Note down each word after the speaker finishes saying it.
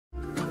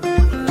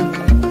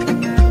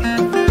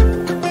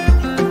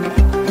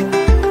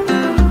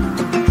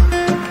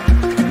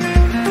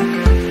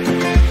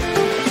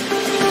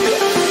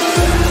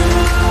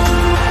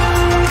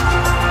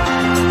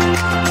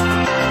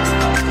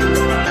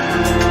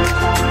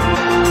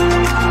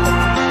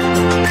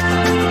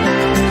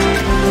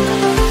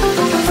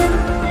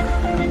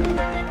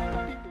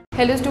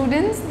Hello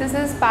students, this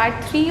is part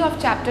 3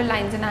 of chapter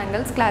Lines and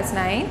Angles class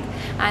 9th,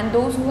 and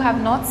those who have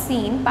not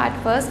seen part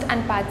 1st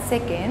and part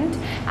 2nd,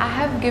 I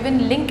have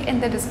given link in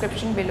the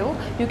description below.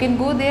 You can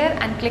go there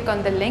and click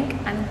on the link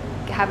and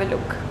have a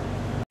look.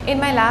 In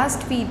my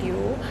last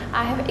video,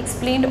 I have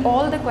explained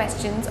all the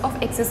questions of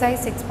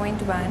exercise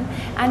 6.1,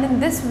 and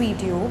in this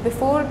video,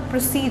 before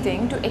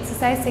proceeding to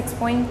exercise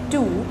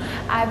 6.2,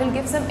 I will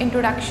give some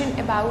introduction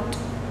about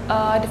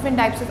different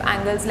types of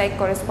angles like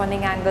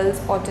corresponding angles,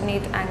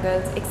 alternate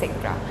angles,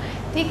 etc.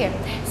 Okay.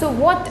 So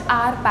what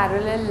are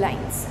parallel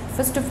lines?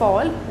 First of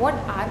all, what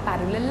are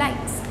parallel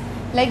lines?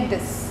 Like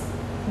this.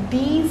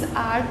 These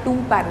are two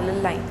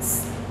parallel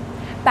lines.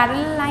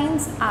 Parallel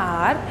lines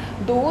are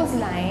those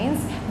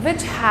lines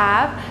which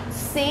have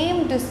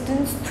same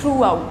distance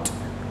throughout.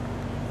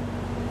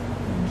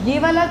 ये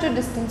वाला जो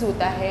distance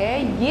होता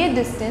है, ये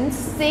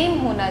distance same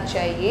होना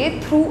चाहिए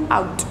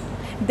throughout.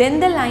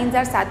 Then the lines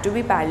are said to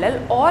be parallel,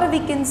 or we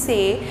can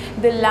say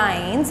the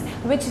lines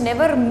which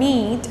never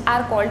meet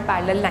are called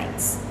parallel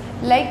lines.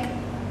 Like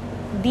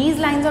these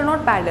lines are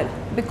not parallel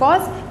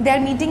because they are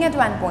meeting at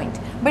one point,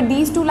 but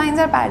these two lines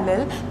are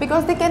parallel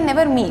because they can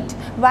never meet.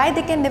 Why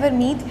they can never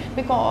meet?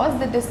 Because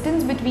the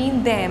distance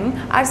between them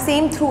are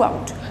same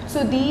throughout.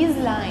 So these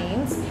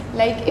lines,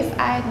 like if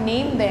I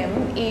name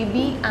them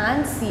AB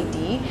and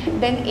CD,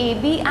 then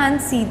AB and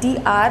CD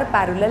are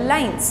parallel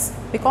lines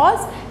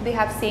because they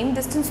have same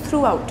distance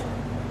throughout.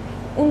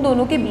 उन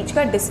दोनों के बीच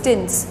का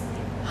distance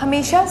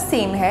हमेशा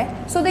same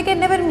है, so they can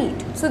never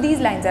meet. So these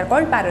lines are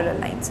called parallel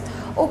lines.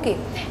 Okay,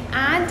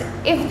 and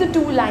if the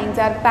two lines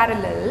are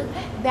parallel,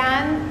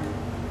 then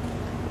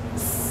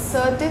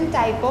certain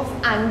type of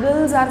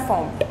angles are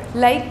formed.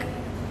 Like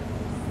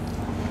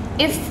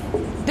if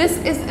this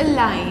is a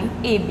line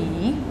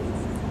AB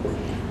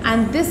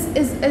and this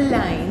is a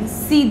line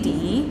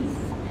CD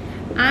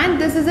and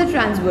this is a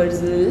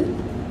transversal.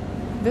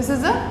 This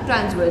is a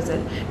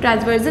transversal.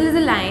 Transversal is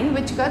a line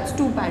which cuts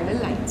two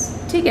parallel lines.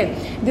 ठीक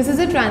है. This is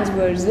a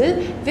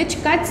transversal which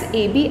cuts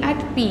AB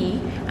at P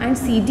and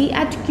CD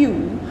at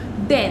Q.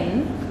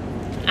 Then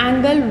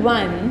angle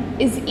 1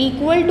 is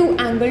equal to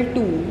angle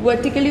 2.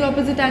 Vertically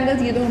opposite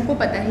angles ये तो हमको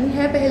पता ही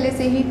है पहले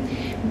से ही.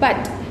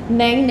 But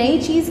नई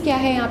चीज़ क्या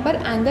है यहाँ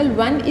पर? Angle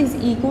 1 is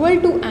equal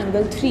to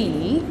angle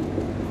 3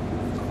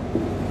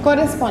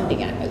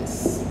 corresponding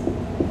angles.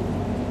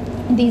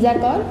 These are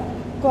called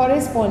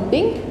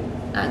corresponding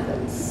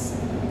angles.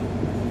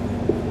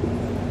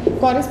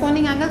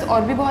 Corresponding angles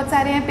और भी बहुत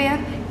सारे हैं पेयर.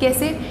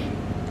 कैसे?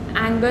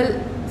 Angle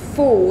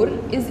 4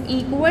 is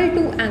equal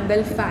to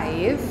angle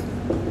 5.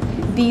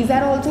 These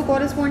are also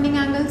corresponding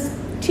angles.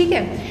 ठीक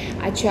है.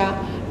 अच्छा,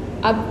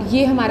 अब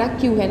ये हमारा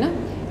Q है ना.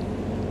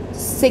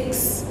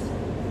 6,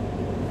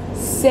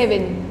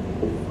 7,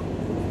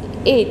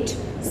 8.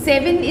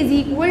 7 is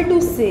equal to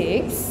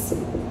 6.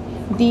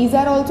 These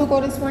are also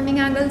corresponding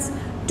angles.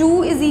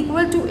 2 is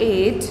equal to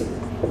 8.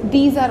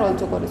 These are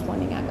also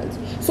corresponding angles.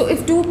 So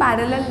if two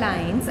parallel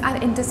lines are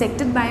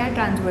intersected by a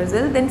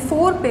transversal, then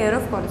 4 pair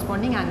of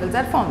corresponding angles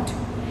are formed.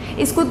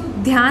 इसको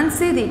ध्यान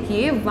से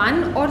देखिए.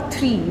 1 और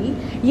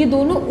 3 ये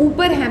दोनों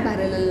ऊपर हैं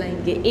parallel line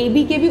के.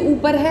 AB के भी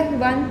ऊपर है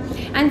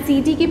 1 एंड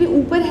CD के भी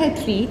ऊपर है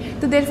 3,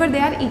 तो therefore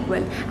they are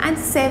equal. And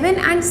 7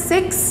 and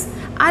 6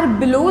 are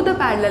below the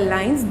parallel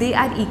lines. They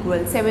are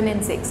equal. 7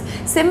 and 6.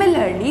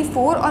 Similarly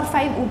 4 और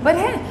 5 ऊपर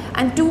है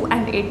and 2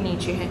 and 8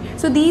 नीचे हैं.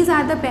 So these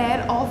are the pair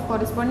of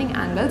corresponding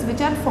angles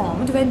which are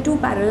formed when two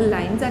parallel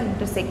lines are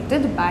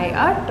intersected by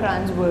a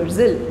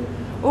transversal.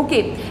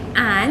 Okay,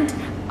 and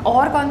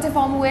और कौन से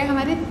form हुए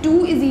हमारे?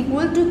 2 is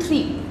equal to 3.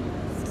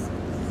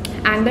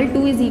 Angle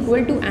 2 is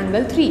equal to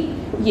angle 3.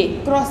 ये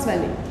cross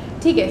वाले.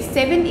 ठीक है.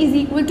 7 is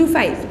equal to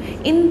 5.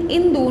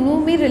 इन दोनों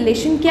में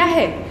रिलेशन क्या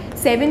है?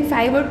 7,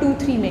 5 और 2,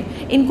 3 में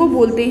इनको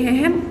बोलते हैं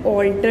हम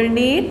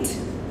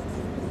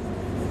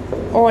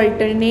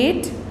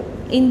alternate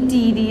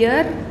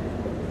interior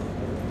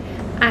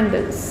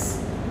angles.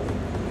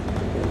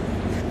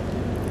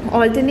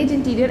 Alternate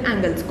interior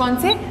angles कौन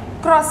से?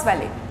 क्रॉस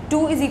वाले.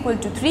 2 is equal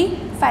to 3,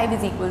 5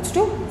 is equals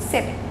to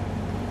 7.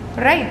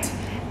 Right.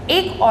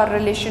 एक और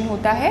रिलेशन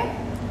होता है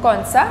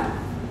कौन सा?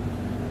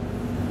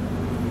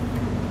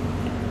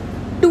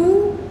 2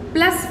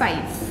 plus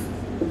 5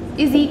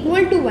 is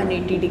equal to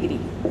 180 degree.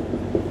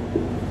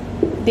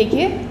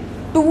 देखिए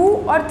 2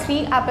 और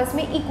 3 आपस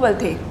में इक्वल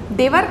थे.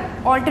 They were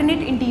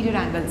alternate interior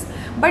angles.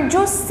 But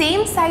जो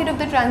same side of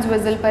the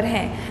transversal पर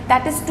हैं,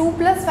 that is 2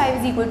 plus 5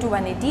 is equal to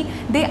 180.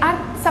 They are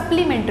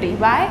supplementary.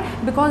 Why?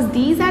 Because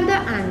these are the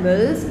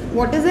angles.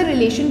 What is the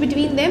relation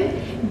between them?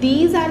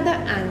 These are the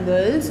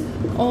angles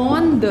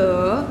on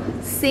the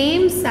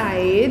same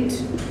side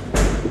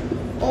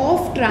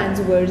of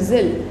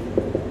transversal.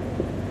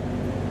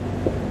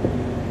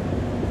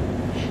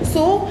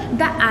 So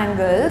the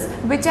angles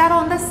which are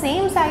on the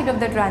same side of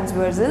the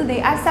transversal, they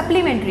are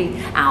supplementary,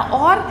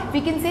 or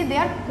we can say they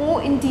are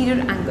co-interior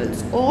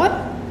angles or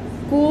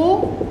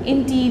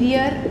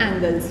co-interior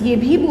angles. ये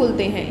भी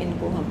बोलते हैं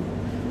इनको हम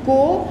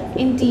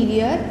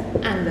co-interior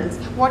angles.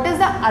 What is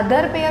the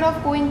other pair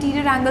of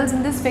co-interior angles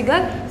in this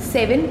figure?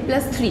 7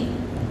 plus 3.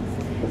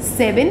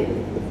 7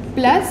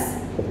 plus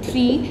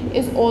 3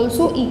 is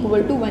also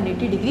equal to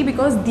 180 degree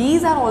because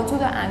these are also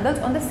the angles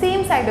on the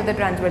same side of the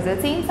transversal.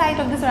 Same side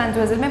of this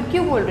transversal मैं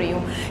क्यों बोल रही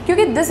हूँ,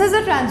 क्योंकि this is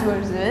a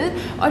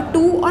transversal और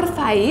 2 और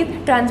 5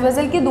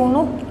 transversal के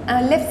दोनों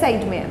लेफ्ट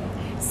साइड में है,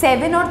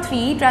 7 और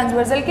 3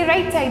 ट्रांसवर्सल के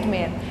राइट साइड में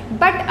है.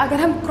 बट अगर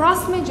हम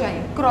क्रॉस में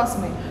जाएं, क्रॉस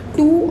में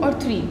 2 और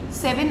 3,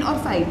 7 और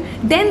 5,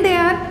 then they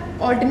are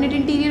alternate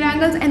interior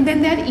angles and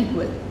then they are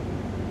equal.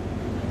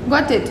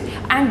 Got it?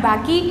 And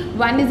बाकी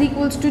 1 is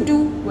equals to 2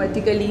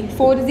 vertically,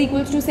 4 is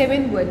equals to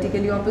 7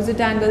 vertically opposite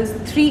angles,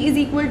 3 is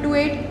equal to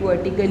 8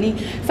 vertically,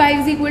 5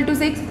 is equal to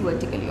 6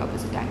 vertically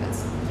opposite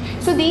angles.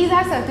 So these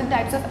are certain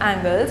types of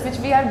angles which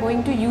we are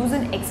going to use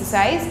in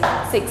exercise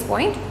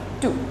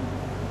 6.2.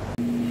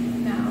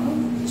 Now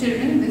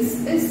children,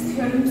 this is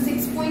theorem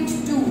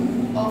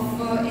 6.2 of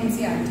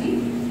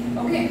NCERT.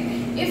 Okay,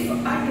 if a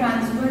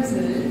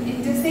transversal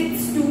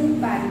intersects two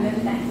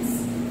parallel lines,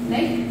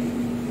 like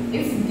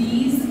if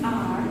these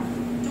are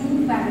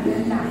two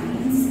parallel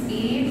lines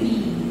A,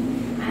 B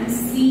and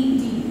C,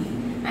 D,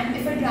 and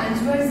if a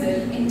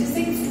transversal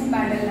intersects two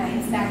parallel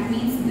lines, that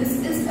means this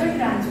is a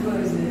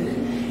transversal,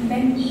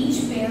 then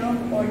each pair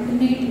of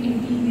alternate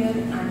interior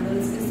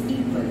angles is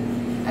equal.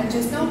 I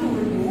just now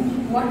told you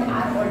what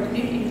are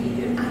alternate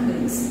interior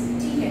angles.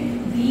 ठीक है,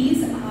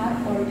 these are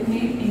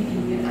alternate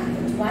interior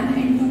angles. 1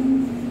 and 2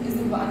 is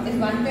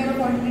one pair of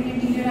alternate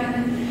interior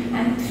angle,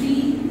 and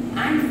 3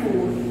 and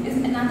 4 is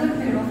another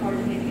pair of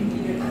alternate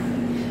interior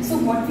angle. So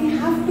what we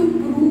have to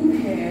prove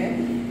here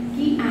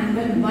कि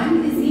angle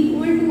 1 is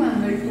equal to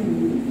angle 2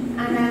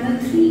 and angle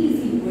 3 is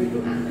equal to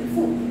angle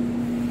 4.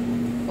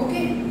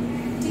 Okay?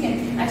 ठीक है.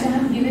 अच्छा,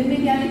 हम given में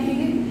क्या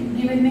लिखेंगे?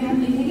 given में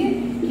हम लिखेंगे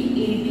कि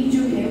AB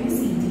जो है वो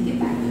CD के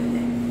पैरेलल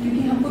है,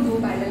 क्योंकि हमको दो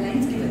पैरेलल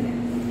लाइंस given है.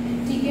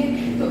 ठीक है,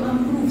 तो हम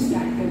प्रूफ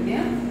स्टार्ट करते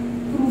हैं.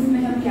 प्रूफ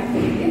में हम क्या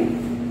करेंगे?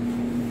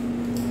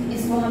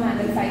 इसको हम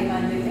एंगल 5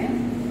 मान लेते हैं.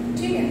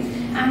 ठीक है,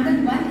 angle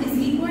 1 is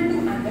equal to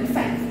angle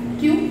 5.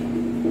 क्यों?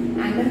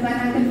 एंगल 1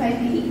 एंगल 5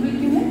 के इक्वल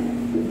क्यों है?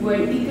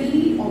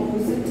 Vertically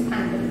opposite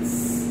angles,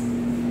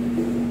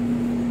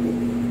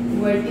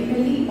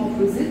 vertically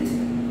opposite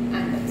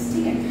angles.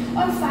 ठीक है,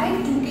 और 5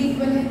 2 के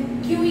इक्वल है.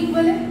 क्यों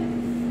इक्वल है?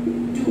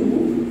 2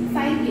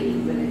 5 के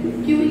इक्वल है.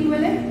 क्यों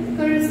इक्वल है?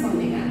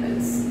 Corresponding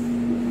angles.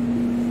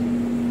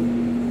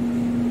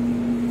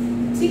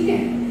 ठीक है,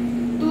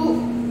 तो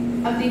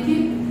अब देखिए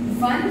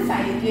 1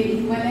 5 के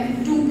इक्वल है,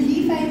 2 भी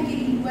 5 के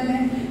इक्वल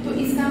है, तो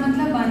इसका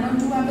मतलब 1 और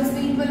 2 आपस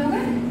में इक्वल हो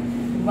गए.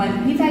 1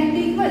 भी 5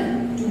 के इक्वल,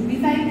 2 भी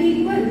 5 के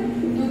इक्वल,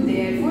 तो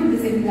therefore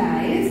this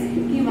implies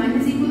कि 1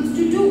 is equals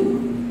to 2.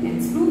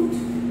 Hence proved.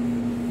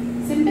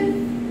 Simple.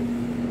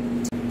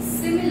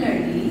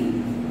 Similarly,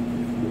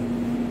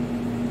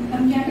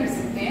 हम क्या कर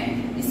सकते हैं?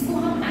 इसको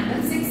हम एंगल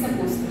 6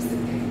 सपोज कर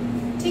सकते हैं.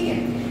 ठीक है,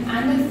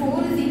 angle 4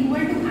 is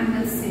equal to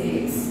angle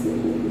 6.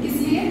 किस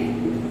लिए?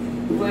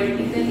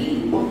 Vertically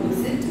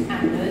opposite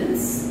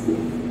angles.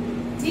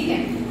 ठीक है,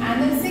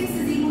 angle 6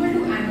 is equal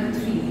to angle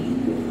 3,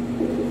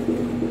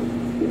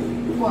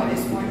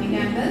 corresponding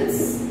angles.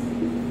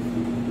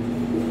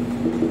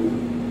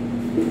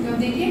 तो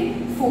देखिए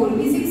 4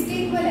 भी 6 के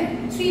इक्वल है,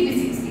 3 भी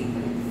 6 के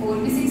इक्वल है, 4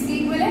 भी 6 के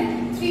इक्वल है,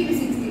 3 भी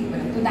 6 के इक्वल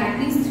है, तो दैट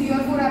मींस 3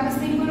 और 4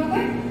 आपस में इक्वल हो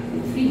गए.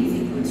 3 is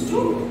equals to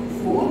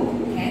 4,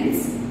 hence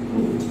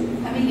proved.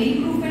 हमें यही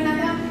प्रूव करना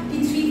था कि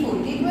 3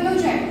 4 के इक्वल हो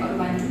जाए और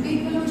 1 2 के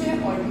इक्वल हो जाए.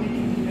 Alternate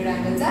interior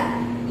angles are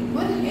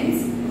equal, hence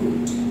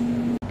proved.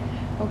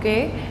 Okay,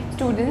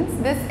 students,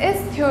 this is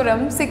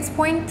theorem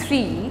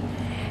 6.3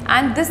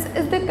 and this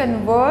is the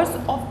converse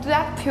of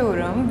that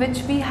theorem which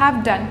we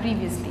have done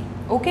previously.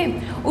 Okay,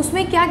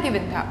 उसमें क्या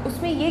given था?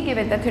 उसमें ये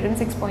given था theorem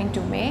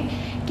 6.2 में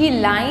कि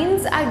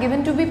lines are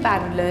given to be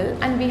parallel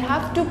and we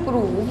have to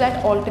prove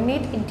that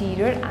alternate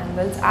interior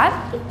angles are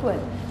equal.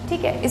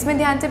 ठीक है, इसमें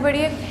ध्यान से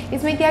पढ़िए.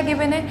 इसमें क्या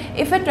given है?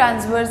 If a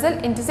transversal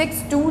intersects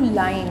two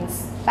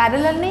lines,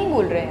 parallel नहीं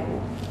बोल रहे हैं वो.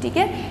 ठीक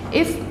है,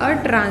 if a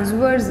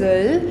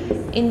transversal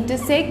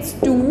intersects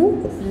two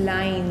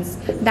lines,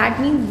 that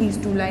means these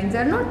two lines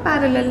are not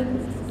parallel.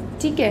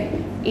 ठीक है,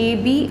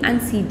 AB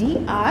and CD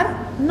are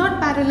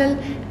not parallel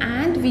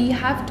and we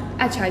have to,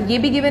 अच्छा ये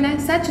भी given है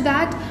such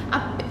that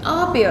a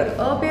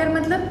pair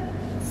मतलब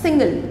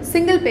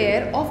single pair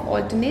of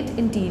alternate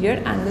interior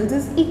angles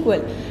is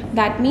equal.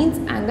 That means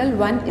angle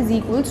 1 is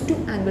equals to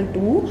angle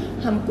 2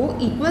 हमको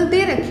equal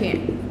दे रखे हैं.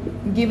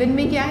 given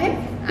में क्या है?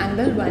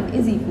 angle 1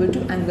 is equal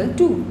to angle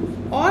 2.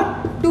 और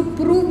to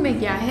prove में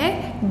क्या है?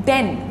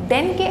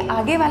 then के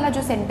आगे वाला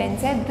जो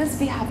सेंटेंस है this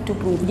we have to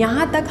prove.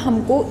 यहाँ तक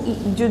हमको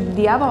जो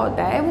दिया हुआ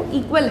होता है वो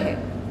equal है,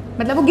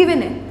 मतलब वो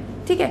given है.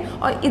 ठीक है,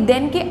 और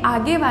then के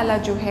आगे वाला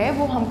जो है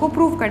वो हमको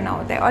प्रूव करना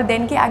होता है. और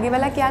then के आगे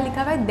वाला क्या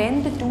लिखा हुआ है?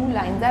 then the two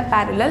lines are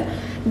parallel.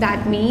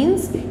 that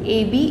means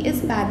AB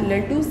is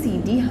parallel to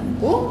CD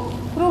हमको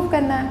प्रूव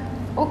करना है.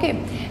 ओके,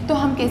 तो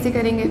हम कैसे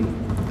करेंगे?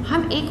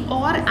 हम एक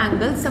और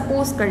एंगल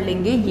सपोज कर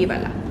लेंगे, ये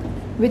वाला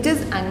विच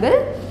इज़ एंगल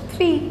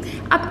 3.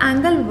 अब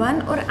एंगल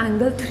 1 और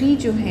एंगल 3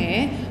 जो हैं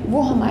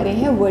वो हमारे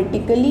हैं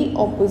वर्टिकली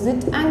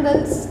ऑपोजिट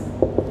एंगल्स.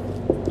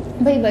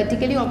 भाई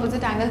वर्टिकली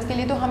ऑपोजिट एंगल्स के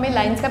लिए तो हमें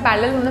लाइंस का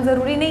पैरेलल होना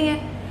ज़रूरी नहीं है.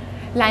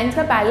 लाइंस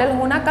का पैरेलल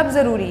होना कब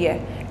ज़रूरी है?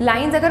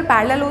 लाइंस अगर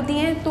पैरेलल होती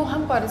हैं तो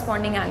हम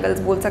कॉरस्पॉन्डिंग एंगल्स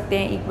बोल सकते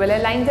हैं इक्वल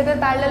है, लाइंस अगर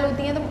पैरेलल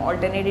होती हैं तो हम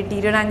ऑल्टरनेट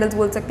इंटीरियर एंगल्स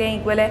बोल सकते हैं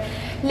इक्वल है।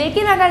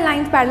 लेकिन अगर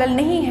लाइंस पैरेलल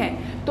नहीं है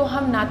तो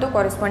हम ना तो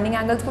कॉरस्पॉन्डिंग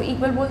एंगल्स को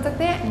इक्वल बोल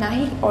सकते हैं, ना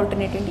ही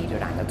ऑल्टरनेट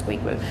इंटीरियर एंगल्स को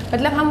इक्वल,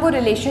 मतलब हम वो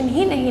रिलेशन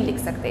ही नहीं लिख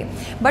सकते।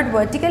 बट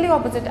वर्टिकली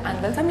ऑपोजिट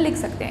एंगल्स हम लिख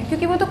सकते हैं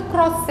क्योंकि वो तो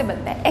क्रॉस से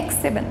बनता है, एक्स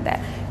से बनता है,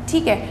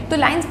 ठीक है। तो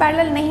लाइंस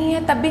पैरेलल नहीं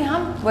है तब भी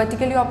हम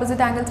वर्टिकली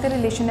ऑपोजिट एंगल्स का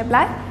रिलेशन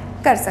अप्लाई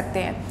कर सकते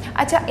हैं।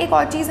 अच्छा, एक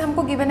और चीज़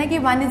हमको गिवन है कि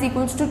 1 इज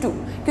इक्वल्स टू 2,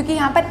 क्योंकि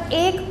यहाँ पर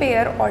एक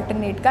पेयर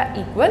ऑल्टरनेट का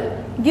इक्वल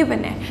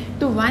गिवन है,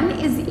 तो 1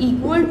 इज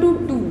इक्वल टू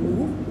 2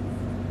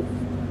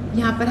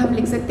 यहाँ पर हम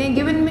लिख सकते हैं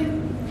गिवन में।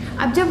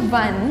 अब जब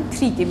 1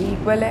 3 के भी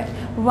इक्वल है,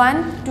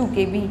 1 2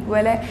 के भी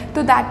इक्वल है,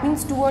 तो दैट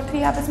मीन्स 2 और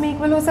 3 आपस में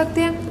इक्वल हो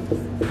सकते हैं।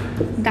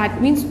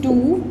 दैट मीन्स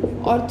 2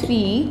 और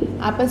 3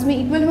 आपस में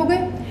इक्वल हो गए।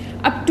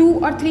 अब 2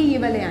 और 3 ये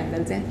वाले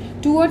एंगल्स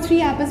हैं, 2 और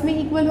 3 आपस में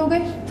इक्वल हो गए,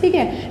 ठीक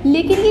है।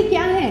 लेकिन ये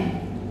क्या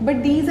है? But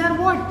these are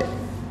what?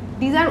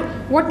 These are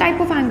what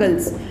type of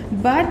angles?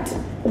 But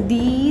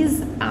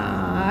these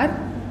are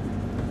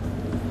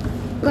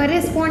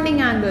corresponding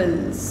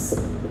angles.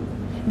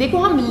 देखो,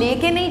 हम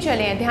लेके नहीं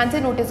चले हैं, ध्यान से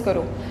नोटिस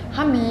करो,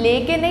 हम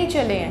लेके नहीं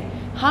चले हैं,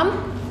 हम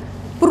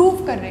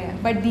प्रूव कर रहे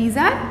हैं। But these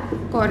are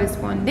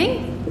corresponding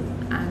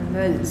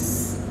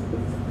angles,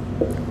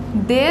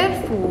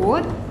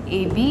 therefore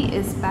AB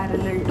is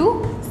parallel to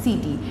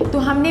CD। तो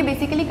हमने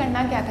बेसिकली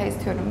करना क्या था इस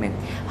थ्योरम में?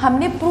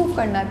 हमने प्रूव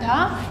करना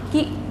था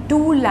कि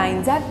 2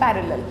 लाइन्स आर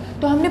पैरेलल,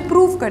 तो हमने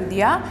प्रूव कर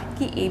दिया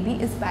कि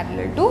AB is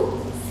parallel to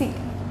CD।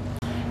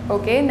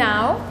 Okay,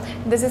 now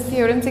this is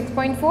theorem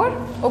 6.4।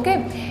 Okay,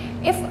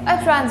 if a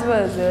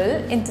transversal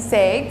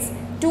intersects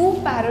 2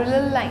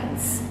 parallel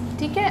lines,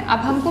 ठीक है, अब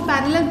हमको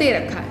पैरेलल दे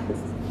रखा है,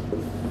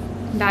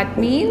 that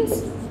means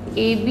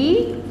AB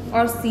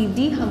और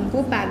CD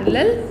हमको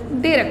पैरेलल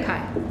दे रखा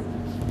है।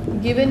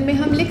 गिवन में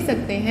हम लिख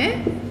सकते हैं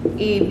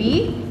AB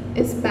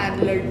is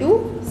parallel to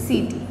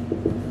CD।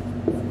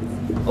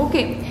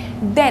 Okay,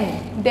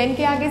 then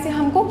के आगे से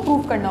हमको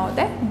प्रूव करना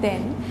होता है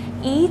देन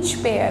ईच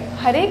पेयर,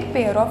 हर एक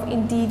pair of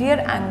interior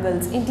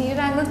angles. Interior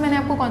angles मैंने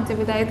आपको कौन से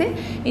बताए थे?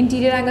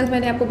 इंटीरियर एंगल्स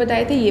मैंने आपको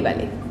बताए थे ये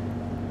वाले।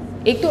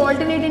 एक तो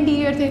ऑल्टरनेट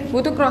इंटीरियर थे,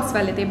 वो तो क्रॉस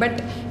वाले थे,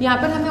 बट यहाँ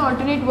पर हमें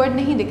ऑल्टरनेट वर्ड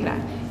नहीं दिख रहा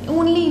है,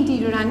 only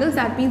interior angles,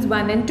 that means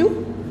 1 and 2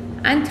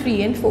 and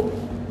 3 and 4,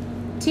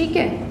 ठीक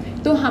है।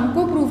 तो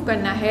हमको प्रूव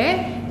करना है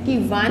कि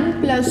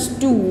 1 +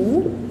 2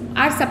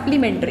 आर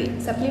सप्लीमेंट्री।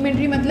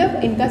 सप्लीमेंट्री मतलब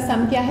इनका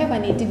सम क्या है?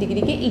 180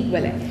 डिग्री के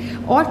इक्वल है,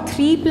 और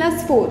 3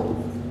 + 4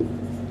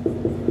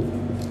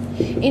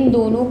 इन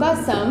दोनों का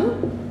सम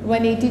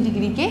 180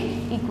 डिग्री के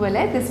इक्वल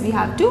है। This we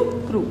have to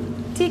prove,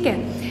 ठीक है।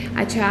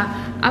 अच्छा,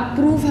 अब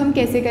प्रूव हम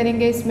कैसे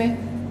करेंगे इसमें?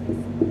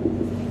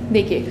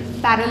 देखिए,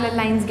 पैरेलल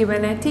लाइंस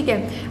गिवन है, ठीक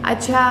है।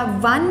 अच्छा,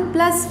 1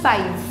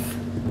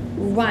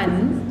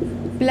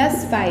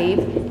 + 5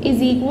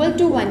 इज इक्वल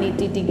टू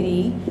 180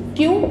 डिग्री।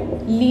 क्यों?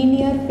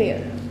 Linear pair.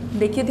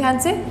 देखिए ध्यान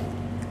से,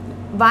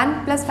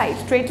 1 + 5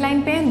 स्ट्रेट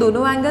लाइन पे हैं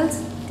दोनों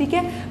एंगल्स, ठीक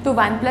है, तो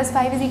 1 +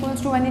 5 is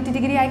equals to 180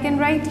 degree, I can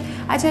write.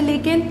 अच्छा,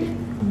 लेकिन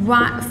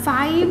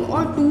 5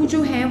 और 2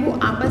 जो हैं वो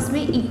आपस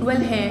में इक्वल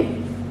हैं,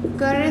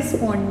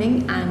 करस्पॉन्डिंग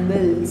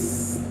एंगल्स।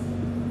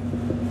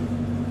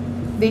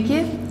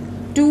 देखिए,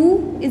 2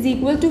 is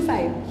equal to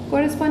 5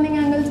 corresponding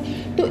angles.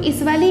 तो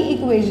इस वाली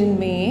इक्वेशन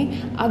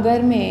में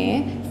अगर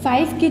मैं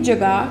 5 की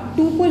जगह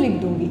 2 को लिख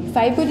दूंगी,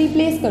 5 को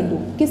रिप्लेस कर दूँ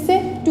किससे?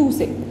 2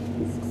 से,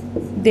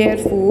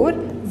 देयरफॉर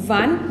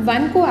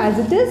 1 को as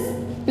it is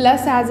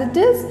plus as it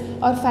is,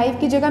 और 5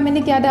 की जगह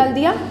मैंने क्या डाल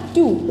दिया?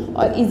 2,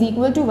 और is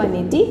equal to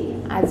 180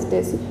 as it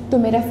is. तो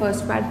मेरा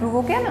फर्स्ट पार्ट प्रूव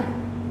हो गया ना,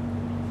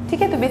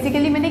 ठीक है। तो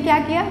बेसिकली मैंने क्या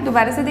किया,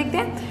 दोबारा से देखते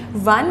हैं।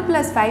 1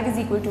 + 5 is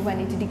equal to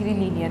 180 degree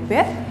linear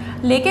pair,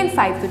 लेकिन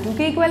 5 तो 2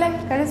 के इक्वल है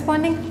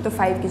करस्पॉन्डिंग, तो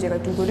 5 की जगह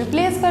 2 को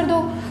रिप्लेस कर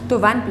दो, तो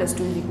 1 +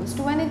 2 is equal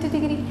to 180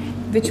 degree,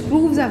 which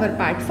proves our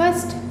part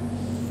first,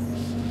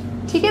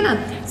 ठीक है ना।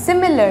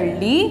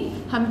 सिमिलरली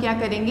हम क्या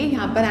करेंगे,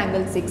 यहाँ पर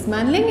एंगल 6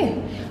 मान लेंगे।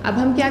 अब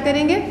हम क्या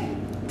करेंगे,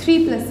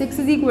 3 + 6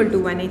 is equal to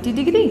 180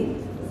 degree,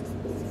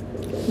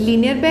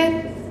 linear pair,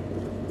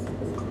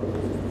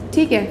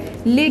 ठीक है।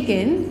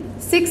 लेकिन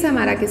 6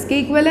 हमारा किसके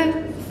इक्वल है?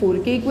 4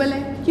 के इक्वल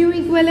है। क्यों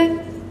इक्वल है?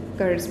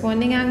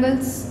 Corresponding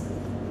angles,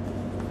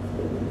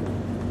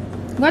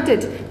 got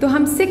it. तो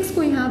हम 6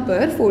 को यहाँ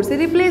पर 4 से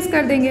रिप्लेस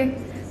कर देंगे,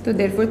 तो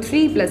therefore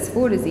 3 +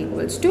 4 is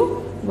equals to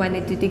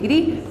 180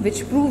 degree,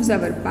 which proves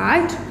our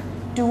part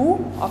 2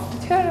 of the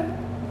theorem.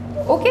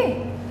 Okay,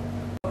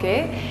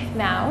 okay,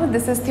 now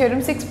this is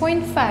theorem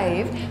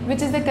 6.5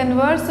 which is the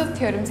converse of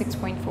theorem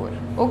 6.4.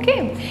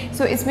 okay,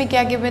 so इसमें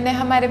क्या given है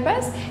हमारे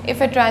पास?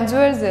 if a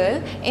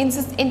transversal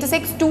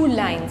intersects 2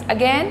 lines,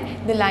 again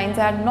the lines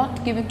are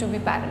not given to be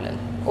parallel,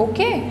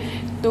 okay,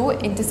 तो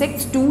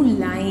intersects 2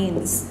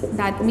 lines,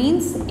 that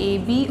means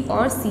AB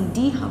और CD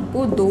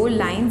हमको 2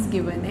 lines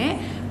given है,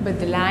 but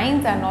the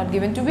lines are not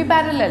given to be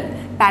parallel.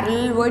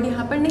 parallel word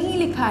यहाँ पर नहीं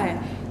लिखा है,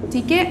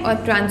 ठीक है, और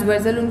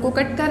transversal उनको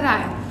कट कर रहा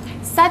है,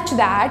 such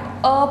that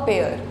a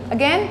pair,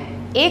 again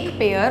एक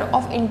pair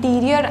of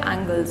interior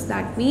angles,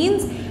 that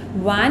means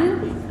 1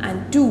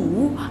 and 2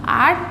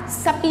 are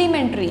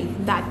supplementary.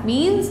 That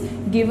means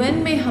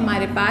given में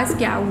हमारे पास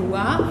क्या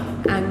हुआ,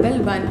 angle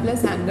 1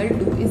 plus angle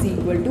 2 is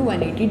equal to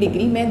 180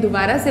 degree. मैं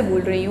दोबारा से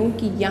बोल रही हूँ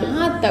कि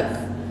यहाँ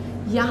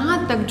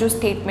तक जो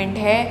स्टेटमेंट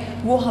है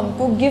वो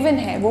हमको गिवन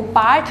है, वो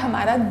पार्ट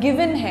हमारा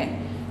गिवन है,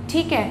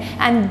 ठीक है।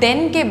 एंड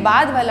देन के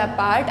बाद वाला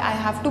part I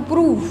have to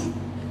prove,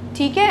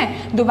 ठीक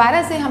है।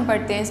 दोबारा से हम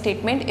पढ़ते हैं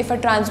statement, if a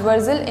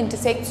transversal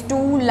intersects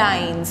two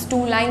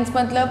lines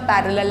मतलब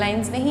पैरेलल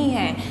लाइन्स नहीं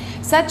है,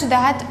 सच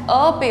दैट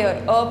अ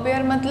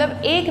पेयर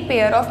मतलब एक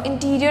पेयर ऑफ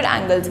इंटीरियर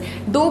एंगल्स,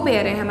 दो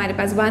पेयर है हमारे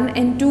पास 1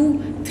 and 2,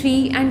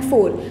 3 and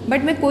 4,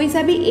 बट मैं कोई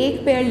सा भी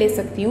एक पेयर ले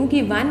सकती हूँ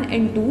कि 1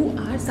 and 2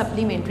 are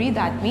supplementary.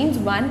 That means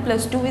 1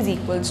 + 2 is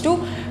equals to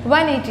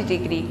 180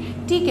 degree,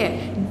 ठीक है।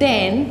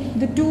 Then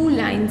the two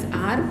lines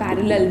are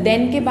parallel,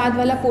 then के बाद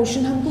वाला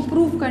पोर्शन हमको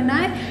प्रूव करना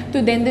है,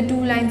 तो then the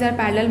two lines are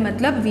parallel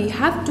मतलब we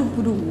have to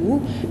prove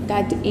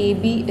that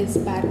AB is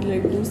parallel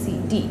to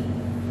CD।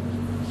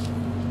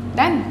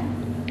 Done.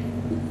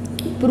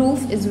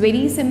 Proof is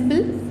very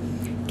simple.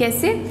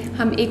 कैसे,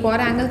 हम एक और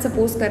एंगल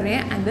सपोज कर रहे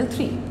हैं एंगल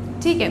 3,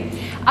 ठीक है।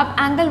 अब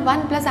एंगल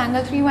 1 प्लस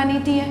एंगल 3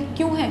 180 है,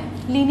 क्यों है,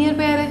 लीनियर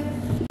पेयर है।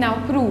 नाउ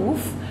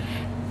प्रूफ,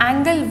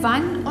 एंगल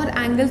 1 और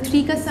एंगल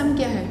 3 का सम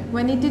क्या है,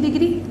 180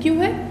 डिग्री, क्यों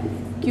है,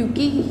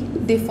 क्योंकि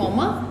they form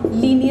a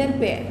linear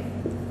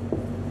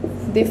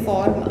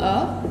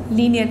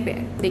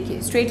pair,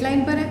 देखिए स्ट्रेट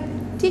लाइन पर है,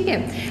 ठीक है।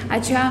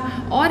 अच्छा,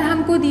 और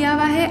हमको दिया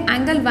हुआ है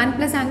एंगल 1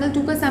 प्लस एंगल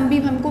 2 का सम भी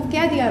हमको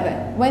क्या दिया हुआ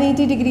है,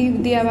 180 डिग्री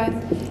दिया हुआ है।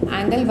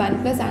 एंगल 1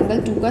 प्लस एंगल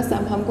 2 का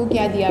सम हमको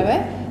क्या दिया हुआ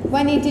है,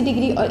 180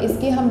 डिग्री, और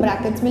इसके हम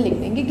ब्रैकेट्स में लिख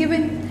देंगे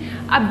गिवन।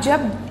 अब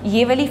जब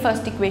ये वाली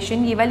फर्स्ट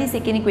इक्वेशन, ये वाली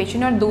सेकेंड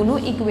इक्वेशन और दोनों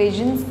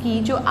इक्वेशंस की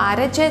जो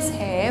RHS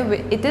है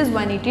it is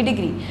 180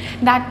 degree,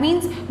 that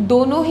means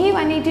दोनों ही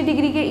 180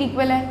 डिग्री के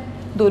इक्वल है,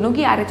 दोनों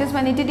की RHS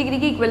 180 डिग्री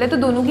के इक्वल है, तो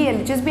दोनों की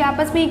LHS भी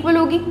आपस में इक्वल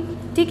होगी,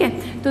 ठीक है।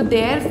 तो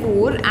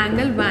therefore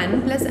angle 1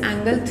 plus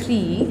angle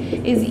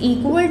 3 is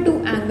equal to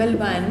angle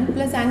 1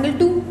 plus angle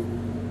 2,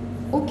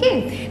 okay.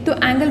 तो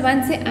एंगल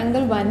 1 से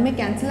एंगल 1 में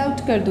कैंसिल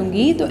आउट कर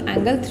दूंगी, तो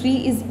angle 3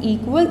 is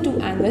equal to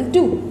angle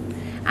 2,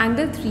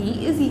 angle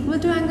 3 is equal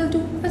to angle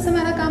 2, बस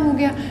हमारा काम हो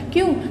गया।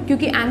 क्यों,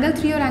 क्योंकि एंगल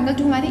 3 और एंगल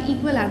 2 हमारे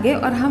इक्वल आ गए,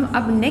 और हम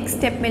अब नेक्स्ट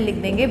स्टेप में लिख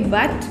देंगे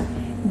but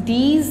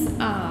these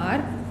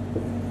are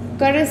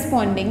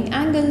corresponding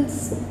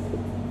angles,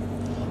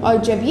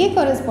 और जब ये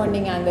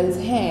करस्पॉन्डिंग एंगल्स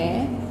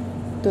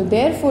हैं तो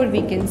therefore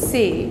we can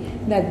say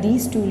that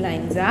these two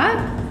lines are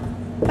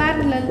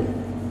parallel,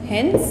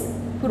 hence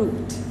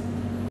proved.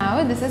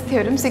 Now this is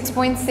theorem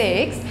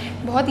 6.6,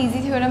 बहुत इजी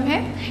थ्योरम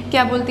है।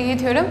 क्या बोलती है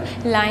theorem,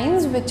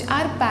 lines which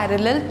are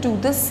parallel to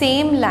the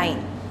same line,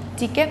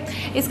 ठीक है।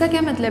 इसका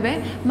क्या मतलब है,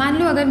 मान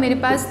लो अगर मेरे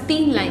पास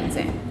 3 लाइन्स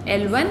हैं,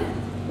 L1,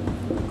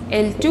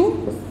 L2,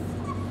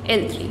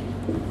 L3,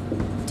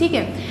 ठीक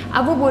है।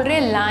 अब वो बोल रहे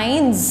हैं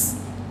लाइन्स,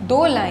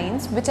 दो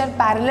lines which are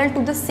parallel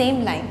to the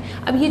same line.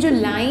 अब ये जो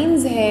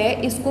लाइन्स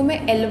है इसको मैं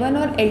L1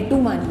 और L2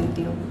 मान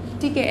लेती हूँ,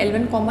 ठीक है,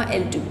 L1,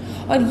 L2,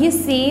 और ये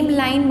सेम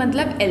लाइन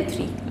मतलब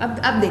L3।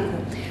 अब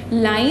देखो,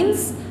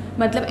 लाइन्स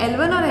मतलब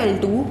L1 और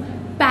L2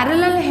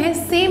 पैरेलल है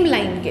सेम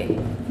लाइन के,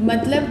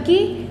 मतलब कि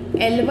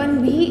L1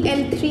 भी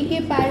L3 के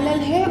पैरेलल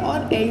है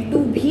और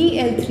L2 भी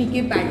L3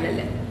 के पैरेलल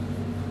है,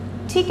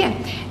 ठीक है,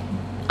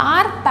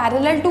 are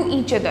parallel to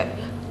each other.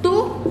 तो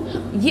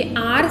ये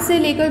R से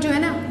लेकर जो है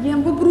ना, ये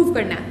हमको प्रूव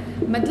करना है,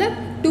 मतलब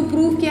टू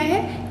प्रूव क्या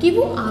है कि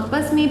वो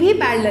आपस में भी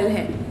पैरेलल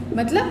है,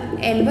 मतलब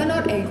L1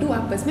 और L2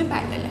 आपस में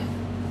पैरेलल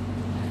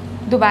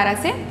है। दोबारा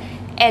से,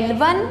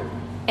 L1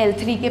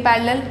 L3 के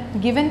पैरेलल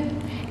गिवन,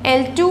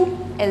 L2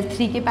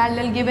 L3 के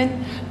पैरेलल गिवन,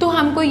 तो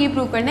हमको ये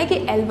प्रूव करना है कि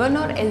L1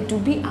 और L2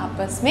 भी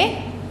आपस में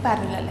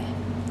पैरेलल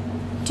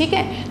है, ठीक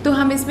है। तो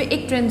हम इसमें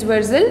एक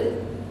ट्रांसवर्सल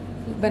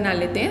बना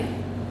लेते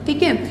हैं,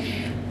 ठीक है,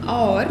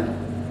 और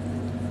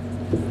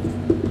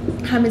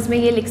हम इसमें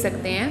ये लिख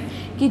सकते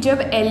हैं कि जब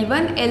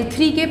L1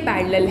 L3 के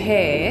पैरेलल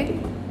है,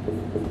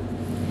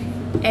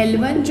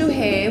 L1 जो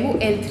है वो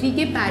L3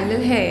 के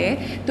पैरेलल है,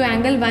 तो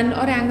एंगल 1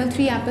 और एंगल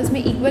 3 आपस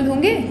में इक्वल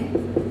होंगे,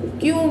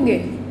 क्यों होंगे,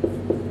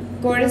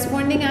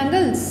 कॉरेस्पॉन्डिंग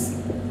एंगल्स,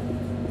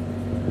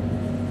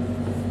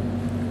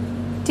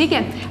 ठीक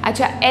है।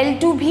 अच्छा,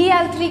 L2 भी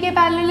L3 के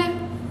पैरेलल है,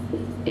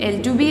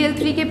 L2 भी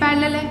L3 के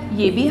पैरेलल है,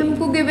 ये भी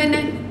हमको गिवन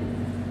है,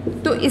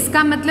 तो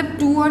इसका मतलब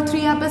 2 और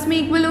 3 आपस में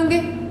इक्वल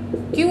होंगे,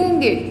 क्यों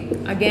होंगे,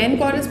 अगेन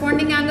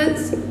कॉरेस्पॉन्डिंग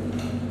एंगल्स,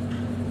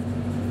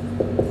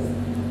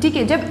 ठीक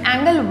है। जब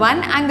एंगल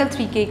 1 एंगल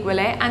 3 के इक्वल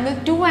है, एंगल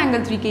 2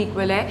 एंगल 3 के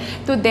इक्वल है,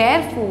 तो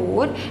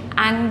देयरफॉर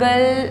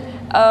एंगल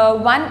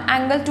 1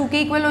 एंगल 2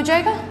 के इक्वल हो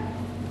जाएगा,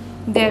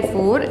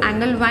 therefore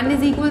angle 1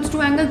 is equals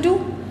to angle 2,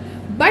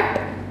 but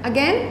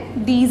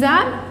again these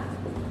are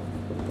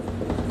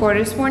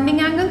corresponding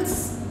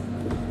angles,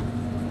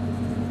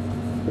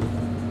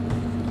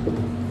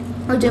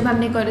 और जब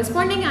हमने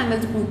कॉरेस्पॉन्डिंग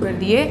एंगल्स प्रूव कर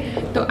दिए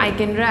तो I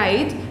can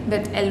write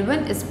that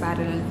L1 is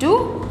parallel to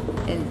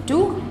L2,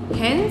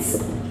 hence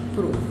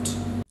proved.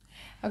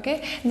 Okay,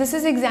 this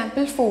is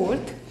example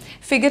 4th,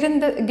 figure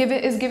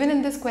is given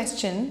in this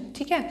question,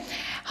 ठीक है।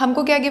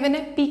 हमको क्या गिवन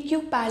है, PQ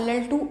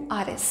parallel to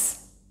RS,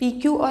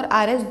 PQ और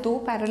RS दो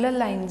पैरेलल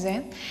लाइंस हैं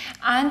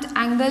and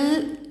angle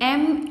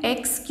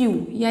MXQ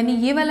यानी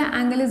ये वाला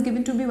angle is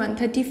given to be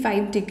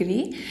 135 degree,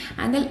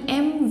 angle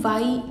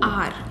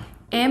MYR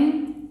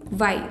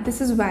MY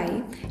this is Y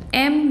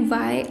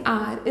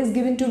MYR is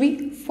given to be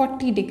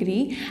 40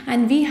 degree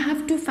and we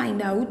have to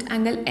find out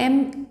angle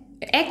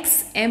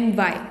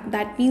XMY,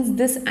 that means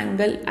this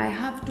angle I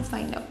have to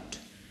find out.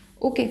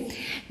 Okay,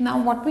 now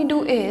what we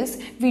do is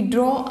we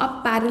draw a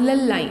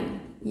parallel line.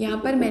 यहाँ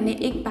पर मैंने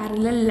एक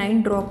parallel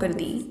line draw कर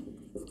दी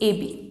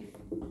AB,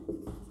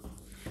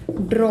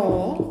 draw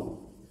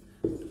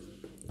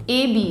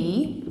AB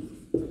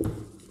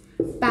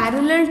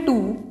parallel to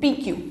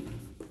PQ.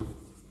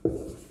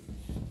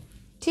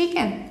 ठीक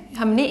है,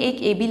 हमने एक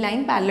AB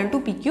line parallel to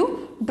PQ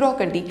draw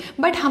कर दी,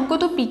 बट हमको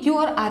तो PQ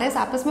और RS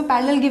आपस में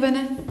पैरेलल गिवन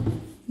है,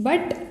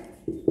 बट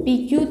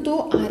PQ तो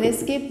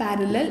RS के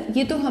पैरेलल,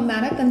 ये तो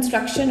हमारा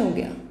कंस्ट्रक्शन हो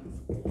गया,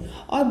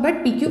 और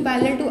but PQ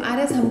parallel to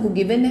RS हमको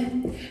गिवन है,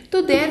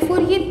 तो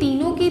देयरफॉर ये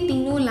तीनों की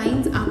तीनों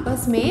लाइंस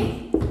आपस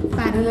में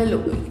पैरेलल हो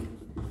गई.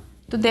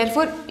 तो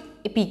देयरफॉर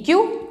PQ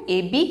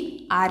AB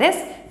RS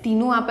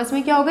तीनों आपस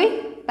में क्या हो गई,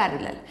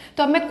 पैरेलल.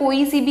 तो अब मैं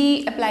कोई सी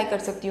भी अप्लाई कर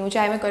सकती हूँ,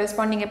 चाहे मैं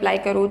कॉरेस्पॉन्डिंग अप्लाई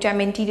करूँ, चाहे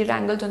मैं interior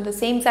angles on the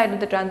same side of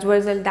the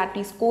transversal that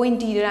means को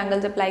इंटीरियर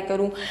एंगल्स अप्लाई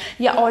करूँ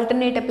या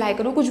ऑल्टरनेट अप्लाई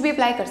करूँ, कुछ भी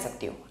अप्लाई कर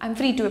सकती हूँ. I am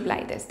free to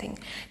apply this thing.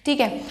 ठीक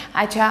है,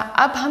 अच्छा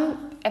अब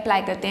हम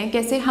अप्लाई करते हैं.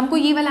 कैसे? हमको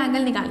ये वाला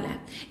एंगल निकालना है.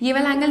 ये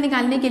वाला एंगल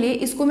निकालने के लिए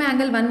इसको मैं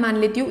एंगल 1 मान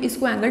लेती हूँ,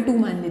 इसको एंगल 2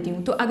 मान लेती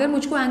हूँ. तो अगर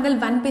मुझको एंगल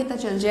 1 पता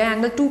चल जाए,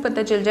 एंगल 2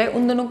 पता चल जाए,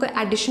 उन दोनों का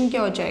एडिशन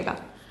क्या हो जाएगा,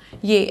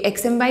 ये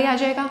XMY आ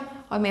जाएगा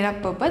और मेरा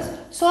पर्पस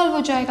सॉल्व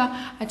हो जाएगा.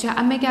 अच्छा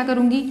अब मैं क्या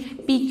करूँगी,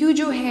 PQ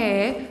जो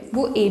है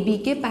वो AB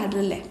के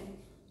पैरेलल है.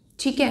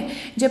 ठीक है,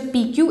 जब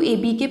PQ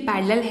AB के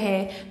पैरेलल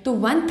है तो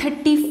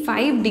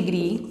 135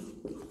 degree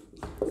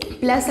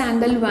plus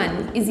angle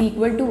 1 is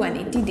equal to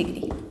 180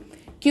 degree.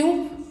 क्यों?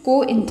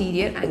 को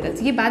इंटीरियर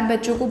एंगल्स. ये बात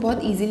बच्चों को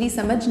बहुत इजीली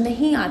समझ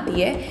नहीं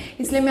आती है,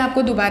 इसलिए मैं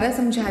आपको दोबारा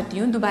समझाती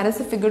हूँ. दोबारा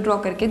से फिगर ड्रॉ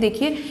करके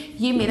देखिए,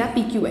 ये मेरा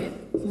PQ है,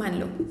 मान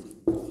लो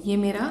ये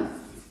मेरा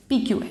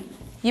PQ है,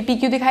 ये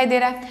PQ दिखाई दे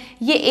रहा है,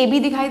 ये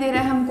AB दिखाई दे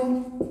रहा है हमको,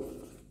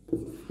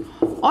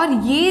 और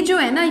ये जो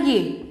है ना ये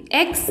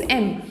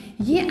XM,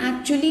 ये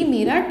एक्चुअली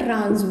मेरा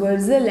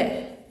ट्रांसवर्सल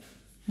है.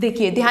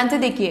 देखिए ध्यान से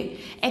देखिए,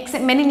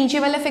 XM मैंने नीचे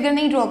वाला फिगर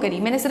नहीं ड्रॉ करी,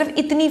 मैंने सिर्फ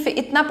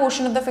इतना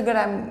portion of the figure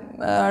I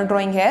am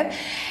drawing है.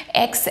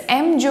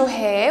 XM जो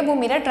है वो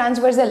मेरा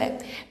ट्रांसवर्सल है.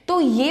 तो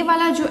ये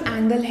वाला जो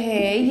एंगल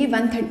है ये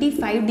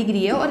 135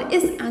 डिग्री है और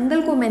इस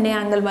एंगल को मैंने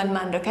एंगल 1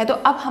 मान रखा है. तो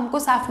अब हमको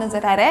साफ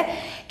नजर आ रहा है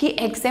कि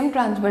XM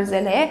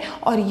ट्रांसवर्सल है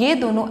और ये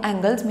दोनों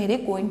एंगल्स मेरे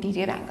को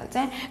इंटीरियर एंगल्स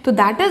हैं. तो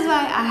that is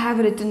why I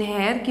have written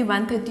here कि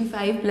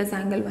 135 plus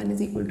angle 1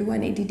 is equal to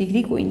 180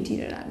 degree को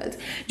इंटीरियर एंगल्स,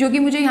 जो कि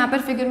मुझे यहाँ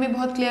पर फिगर में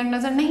बहुत क्लियर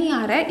नजर नहीं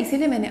आ रहा है,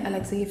 इसीलिए मैंने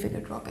अलग से ये फिगर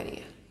ड्रॉ करी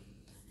है.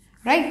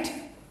 Right,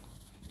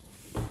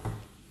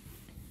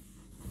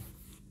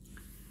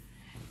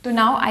 so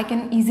now I can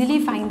easily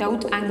find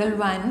out angle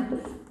 1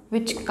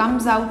 which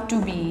comes out to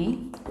be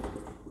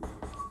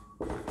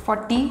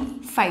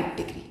 45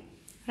 degree.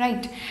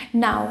 Right,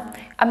 now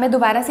अब मैं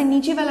दोबारा से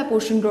नीचे वाला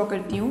पोर्शन ड्रॉ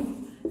करती हूँ.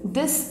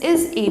 This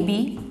is AB,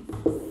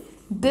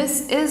 this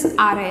is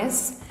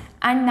RS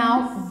and now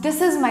this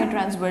is my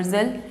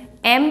transversal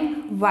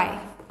MY.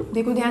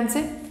 देखो ध्यान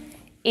से,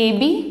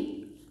 AB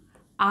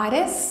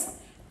RS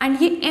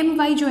एंड ये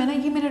MY जो है ना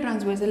ये मेरा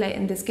ट्रांसवर्सल है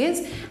इन दिस केस,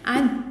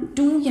 एंड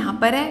 2 यहाँ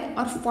पर है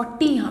और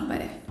 40 यहाँ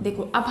पर है.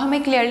 देखो अब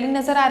हमें क्लियरली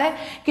नजर आ रहा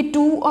है कि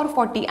 2 और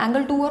 40,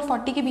 एंगल 2 और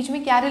 40 के बीच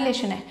में क्या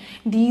रिलेशन है.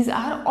 दीज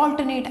आर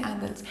ऑल्टरनेट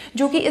एंगल्स,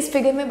 जो कि इस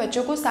फिगर में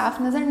बच्चों को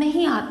साफ नजर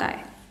नहीं आता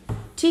है.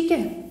 ठीक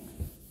है,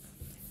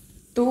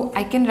 तो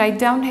I can write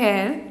down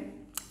here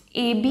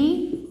AB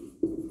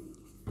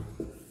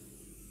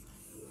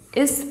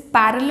is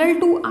parallel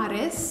to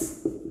RS,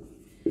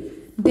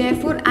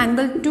 therefore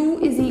angle 2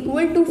 is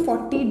equal to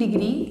 40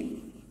 degree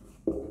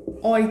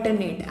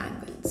alternate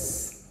angles.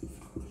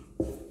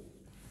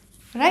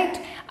 Right,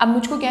 अब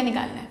मुझको क्या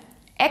निकालना है,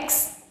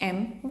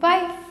 XMY,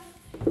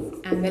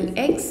 angle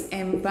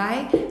XMY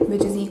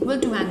which is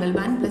equal to angle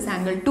 1 plus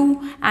angle 2.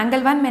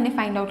 angle 1 मैंने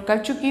फाइंड आउट कर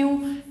चुकी हूँ,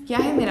 क्या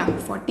है मेरा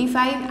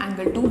 45,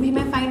 angle 2 भी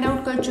मैं फाइंड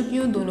आउट कर चुकी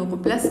हूँ, दोनों को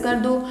प्लस कर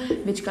दो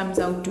which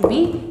comes out to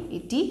be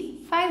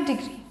 85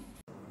 degree.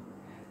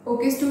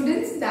 Okay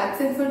students,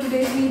 that's it for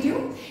today's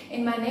video.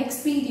 In my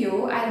next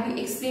video, I'll be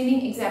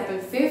explaining example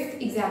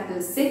 5th,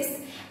 example 6th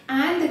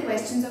and the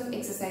questions of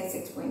exercise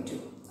 6.2.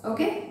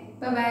 Okay,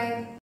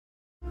 bye-bye.